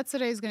 Well, that's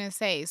what I was going to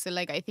say. So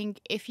like, I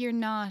think if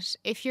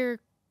you're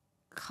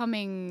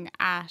coming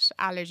at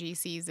allergy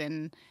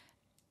season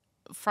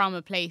from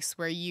a place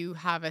where you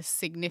have a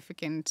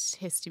significant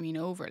histamine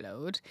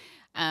overload,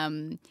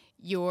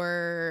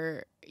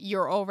 you're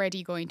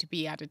already going to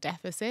be at a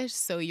deficit.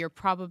 So you're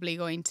probably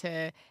going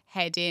to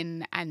head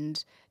in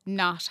and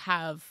not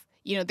have,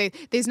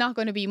 there's not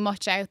going to be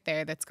much out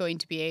there that's going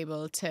to be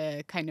able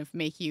to kind of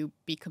make you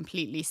be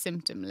completely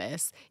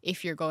symptomless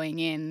if you're going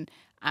in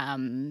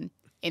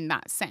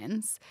that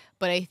sense.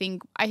 But I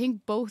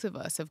think both of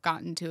us have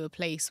gotten to a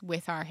place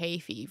with our hay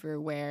fever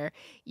where,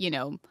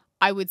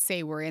 I would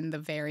say we're in the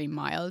very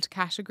mild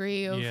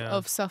category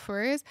of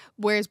sufferers,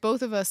 whereas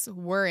both of us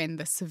were in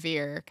the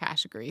severe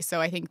category. So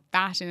I think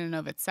that in and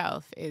of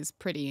itself is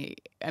pretty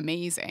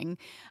amazing.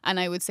 And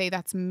I would say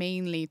that's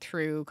mainly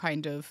through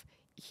kind of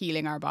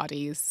healing our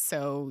bodies.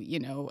 So,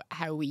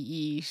 how we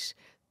eat,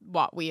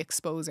 what we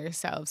expose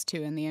ourselves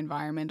to in the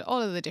environment,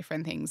 all of the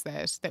different things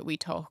that we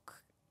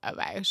talk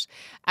about.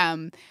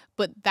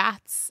 But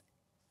that's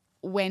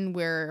when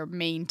we're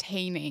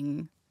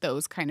maintaining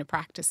those kind of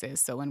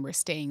practices. So when we're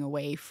staying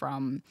away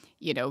from,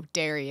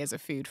 dairy as a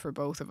food for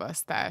both of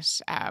us,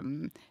 that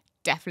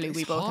definitely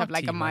we both have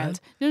like a mild.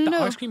 No. The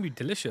ice cream be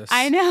delicious.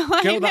 I know.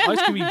 That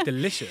ice cream be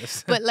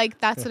delicious. But like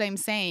that's what I'm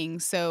saying.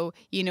 So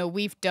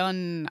we've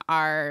done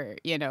our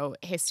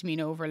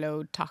histamine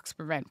overload tox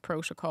prevent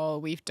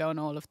protocol. We've done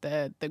all of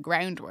the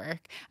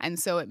groundwork, and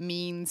so it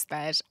means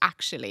that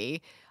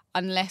actually,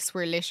 unless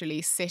we're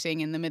literally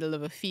sitting in the middle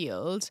of a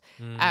field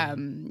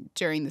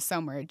during the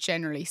summer,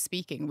 generally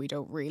speaking, we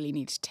don't really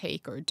need to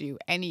take or do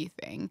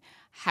anything.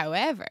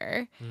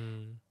 However,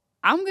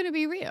 I'm going to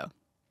be real.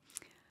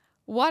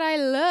 What I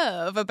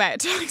love about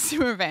Toxin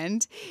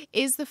Prevent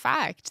is the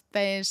fact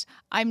that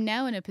I'm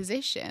now in a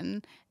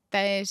position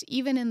that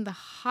even in the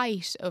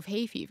height of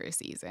hay fever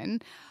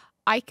season,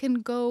 I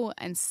can go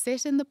and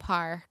sit in the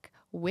park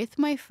with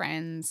my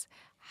friends,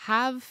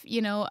 have,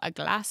 a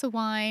glass of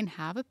wine,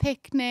 have a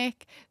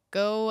picnic,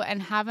 go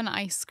and have an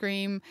ice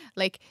cream,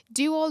 like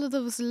do all of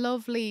those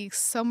lovely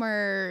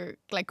summer,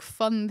 like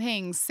fun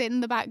things, sit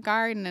in the back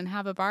garden and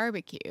have a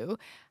barbecue.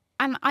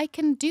 And I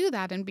can do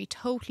that and be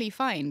totally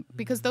fine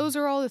because those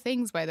are all the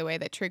things, by the way,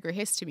 that trigger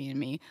histamine in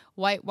me.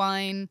 White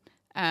wine,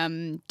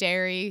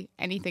 dairy,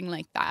 anything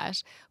like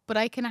that. But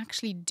I can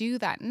actually do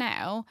that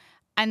now.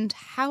 And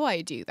how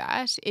I do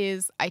that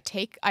is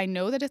I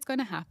know that it's going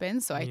to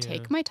happen. So I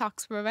take my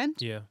Tox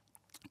Prevent,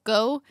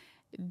 go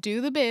do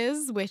the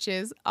biz, which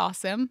is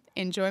awesome.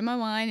 Enjoy my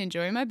wine,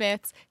 enjoy my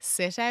bits,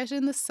 sit out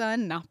in the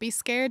sun, not be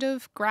scared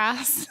of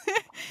grass.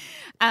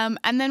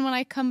 And then when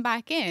I come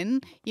back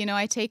in,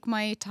 I take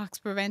my Tox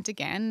Prevent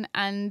again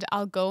and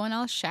I'll go and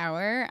I'll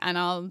shower and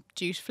I'll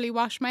dutifully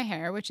wash my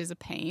hair, which is a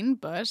pain,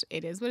 but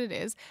it is what it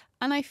is.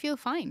 And I feel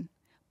fine.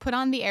 Put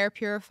on the air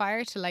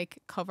purifier to like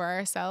cover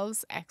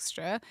ourselves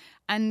extra,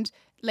 and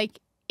like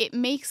it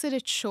makes it a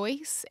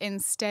choice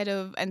instead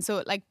of, and so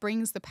it like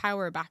brings the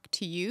power back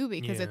to you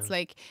because it's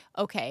like,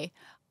 okay,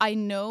 I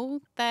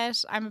know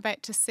that I'm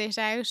about to sit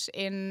out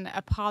in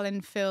a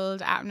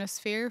pollen-filled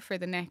atmosphere for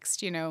the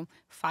next,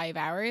 5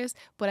 hours,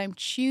 but I'm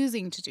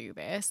choosing to do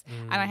this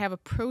and I have a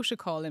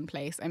protocol in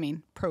place. I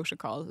mean,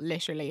 protocol,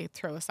 literally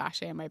throw a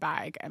sachet in my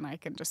bag and I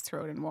can just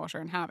throw it in water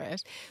and have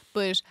it.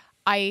 But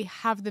I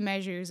have the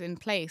measures in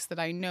place that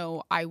I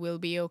know I will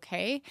be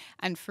okay.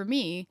 And for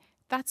me,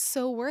 that's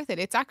so worth it.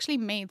 It's actually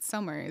made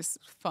summers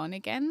fun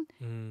again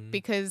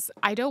because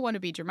I don't want to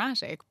be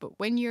dramatic, but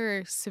when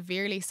you're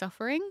severely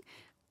suffering,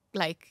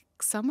 like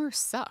summer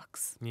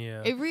sucks.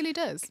 Yeah. It really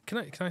does.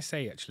 Can I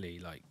say actually,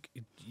 like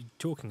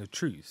talking of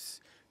truths,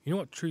 you know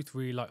what truth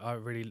really I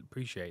really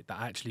appreciate that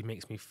actually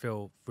makes me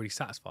feel really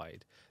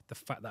satisfied? The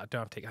fact that I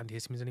don't have to take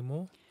antihistamines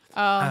anymore.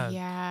 Oh,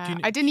 yeah.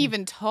 I didn't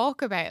even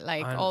talk about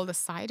like all the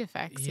side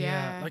effects.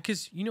 Yeah. Like,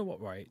 because you know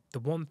what, right? The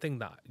one thing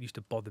that used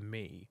to bother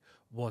me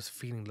was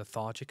feeling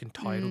lethargic and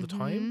tired all the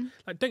time.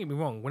 Like, don't get me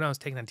wrong, when I was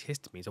taking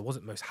antihistamines, I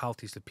wasn't the most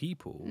healthiest of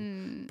people.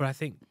 But I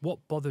think what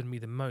bothered me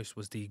the most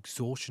was the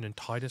exhaustion and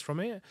tiredness from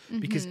it.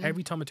 Because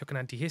every time I took an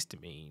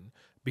antihistamine,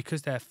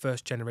 because they're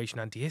first generation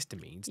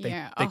antihistamines,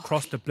 they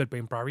cross the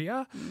blood-brain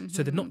barrier.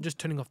 So they're not just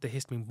turning off the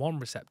histamine 1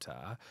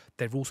 receptor,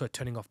 they're also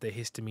turning off the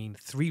histamine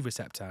 3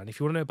 receptor. And if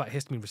you want to know about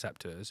histamine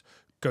receptors,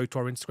 go to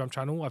our Instagram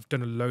channel. I've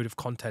done a load of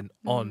content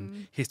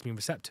on histamine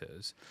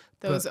receptors.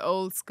 Those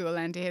old school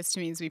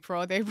antihistamines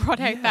they brought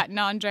out that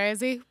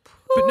non-drowsy.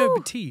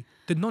 But T,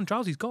 the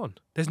non-drowsy's gone.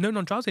 There's no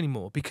non-drowsy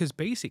anymore because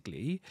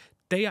basically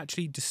they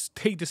actually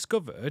they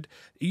discovered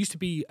it used to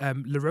be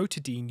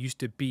laurotidine used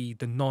to be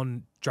the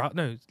non-drowsy.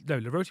 No,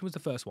 laurotidine was the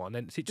first one.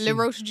 And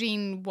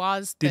laurotidine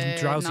was the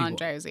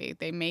non-drowsy. One.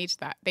 They made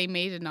that. They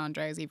made a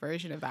non-drowsy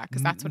version of that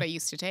because that's what I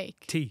used to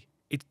take.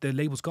 The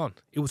label's gone.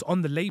 It was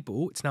on the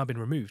label. It's now been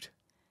removed.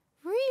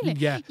 Really?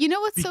 Yeah. You know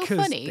what's so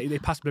funny? They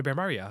passed the blood-brain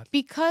barrier.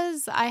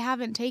 Because I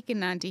haven't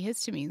taken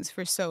antihistamines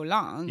for so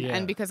long,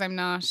 and because I'm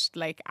not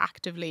like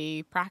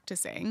actively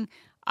practicing,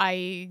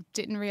 I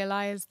didn't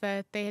realize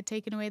that they had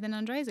taken away the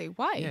non-drowsy.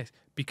 Why? Yes,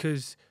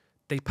 because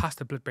they passed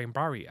the blood-brain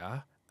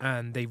barrier.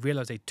 And they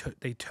realised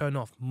they turn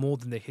off more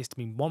than the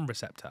histamine 1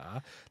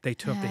 receptor. They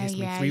turn off the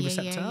histamine 3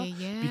 receptor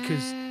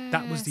because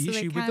that was the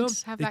issue with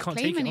them. They can't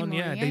take it on.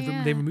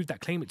 They removed that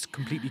claim. It's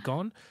completely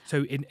gone.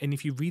 So, and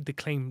if you read the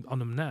claim on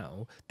them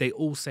now, they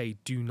all say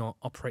do not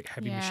operate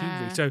heavy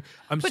machinery. So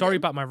I'm sorry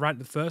about my rant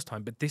the first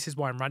time, but this is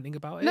why I'm ranting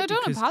about it. No,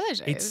 don't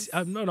apologise.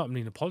 No, not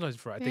meaning apologise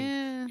for it. I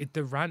think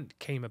the rant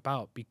came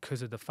about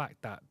because of the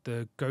fact that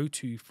the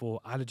go-to for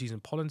allergies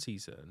and pollen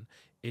season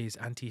is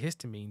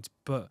antihistamines,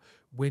 but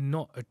we're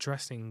not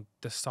addressing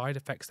the side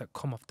effects that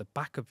come off the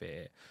back of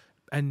it.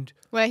 And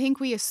well, I think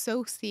we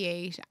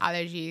associate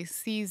allergy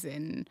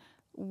season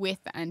with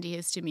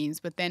antihistamines,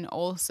 but then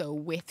also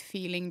with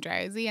feeling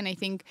drowsy. And I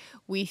think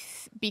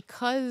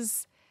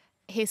because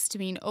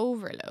histamine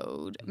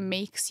overload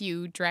makes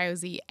you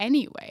drowsy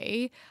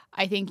anyway,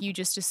 I think you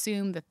just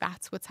assume that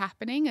that's what's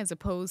happening as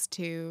opposed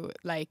to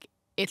like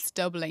it's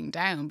doubling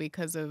down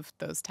because of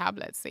those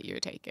tablets that you're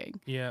taking.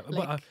 Yeah,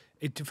 but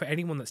for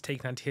anyone that's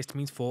taking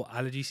antihistamines for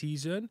allergy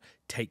season,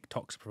 take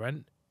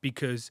Toxaprevent,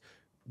 because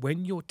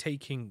when you're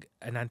taking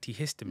an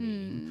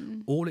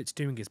antihistamine, all it's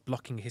doing is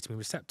blocking a histamine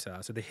receptor,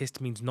 so the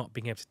histamine's not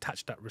being able to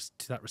attach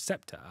to that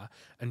receptor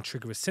and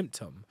trigger a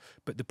symptom.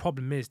 But the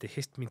problem is the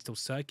histamine's still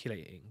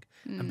circulating,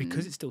 and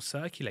because it's still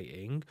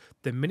circulating,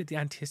 the minute the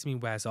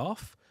antihistamine wears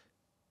off,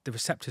 the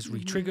receptor's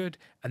re-triggered,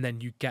 and then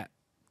you get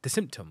the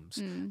symptoms.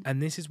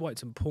 And this is why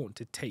it's important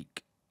to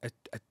take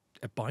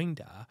a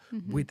binder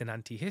with an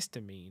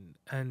antihistamine.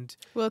 And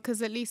well,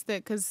 because at least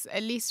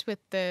with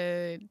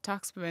the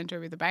Toxaprevent or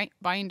with the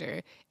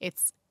binder,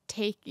 it's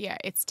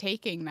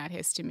taking that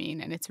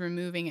histamine and it's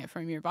removing it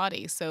from your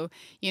body. So,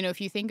 you know,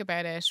 if you think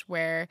about it,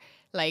 where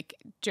like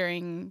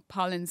during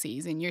pollen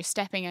season, you're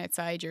stepping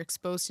outside, you're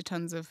exposed to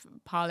tons of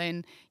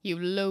pollen, you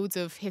have loads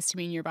of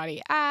histamine in your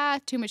body.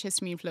 Too much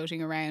histamine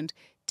floating around.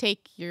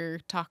 Take your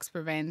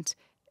Toxaprevent,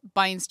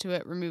 binds to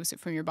it, removes it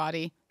from your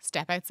body,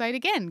 step outside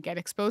again, get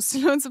exposed to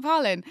loads of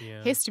pollen.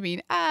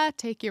 Histamine,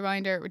 take your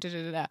binder,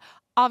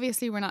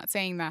 Obviously, we're not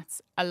saying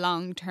that's a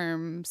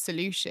long-term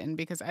solution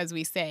because, as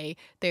we say,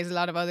 there's a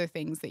lot of other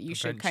things that you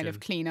should kind of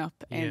clean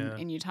up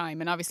in your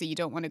time. And obviously, you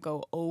don't want to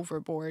go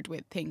overboard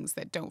with things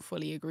that don't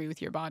fully agree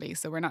with your body.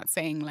 So we're not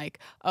saying like,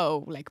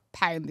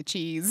 pound the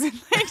cheese,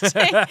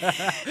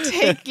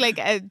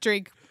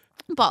 drink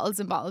bottles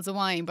and bottles of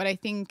wine. But I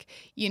think,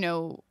 you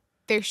know,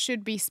 there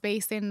should be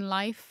space in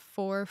life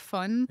for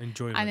fun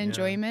and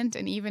enjoyment.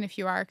 And even if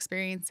you are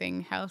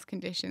experiencing health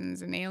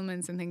conditions and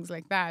ailments and things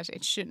like that,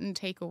 it shouldn't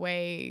take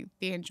away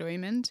the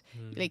enjoyment.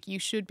 Like, you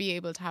should be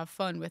able to have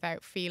fun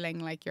without feeling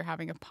like you're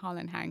having a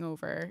pollen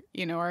hangover,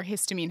 you know, or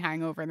histamine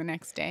hangover the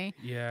next day.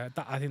 Yeah,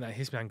 I think that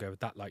histamine hangover,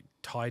 that like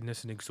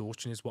tiredness and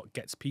exhaustion is what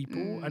gets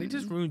people. And it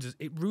just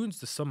ruins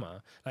the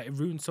summer. Like, it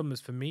ruins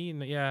summers for me.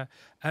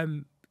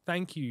 And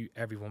thank you,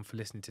 everyone, for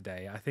listening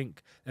today. I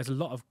think there's a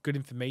lot of good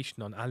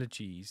information on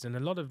allergies and a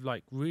lot of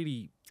like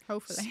really...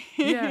 Hopefully.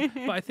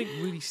 But I think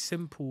really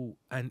simple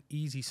and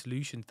easy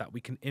solutions that we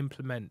can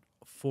implement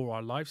for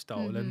our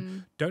lifestyle.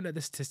 And don't let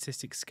the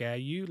statistics scare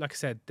you. Like I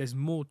said, there's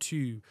more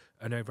to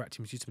an overactive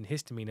mucus than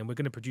histamine, and we're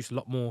going to produce a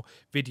lot more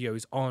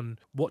videos on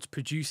what's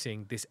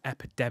producing this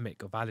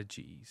epidemic of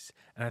allergies.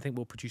 And I think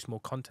we'll produce more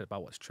content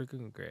about what's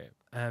triggering it.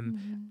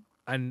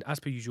 And as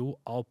per usual,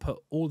 I'll put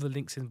all the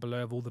links in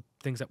below of all the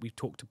things that we've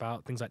talked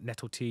about, things like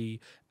nettle tea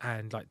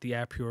and like the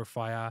air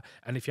purifier.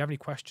 And if you have any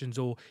questions,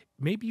 or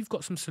maybe you've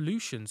got some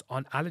solutions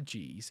on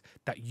allergies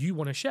that you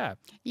want to share,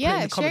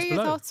 share your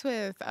thoughts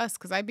with us,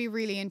 because I'd be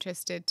really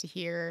interested to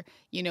hear,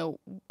 you know,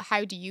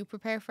 how do you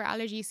prepare for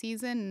allergy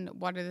season?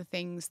 What are the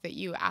things that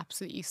you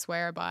absolutely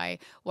swear by?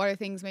 What are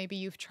things maybe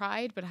you've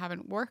tried but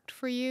haven't worked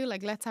for you?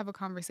 Like, let's have a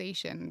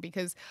conversation,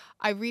 because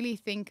I really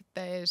think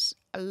that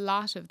a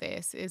lot of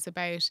this is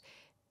about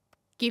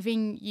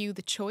giving you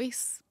the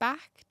choice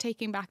back,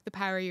 taking back the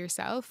power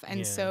yourself.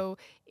 And so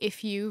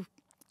if you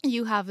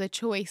have the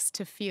choice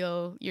to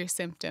feel your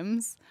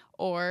symptoms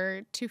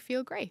or to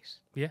feel great.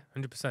 Yeah,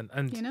 100%.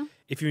 And you know,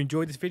 if you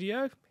enjoyed this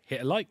video,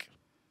 hit a like.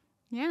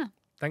 Yeah.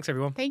 Thanks,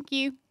 everyone. Thank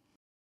you.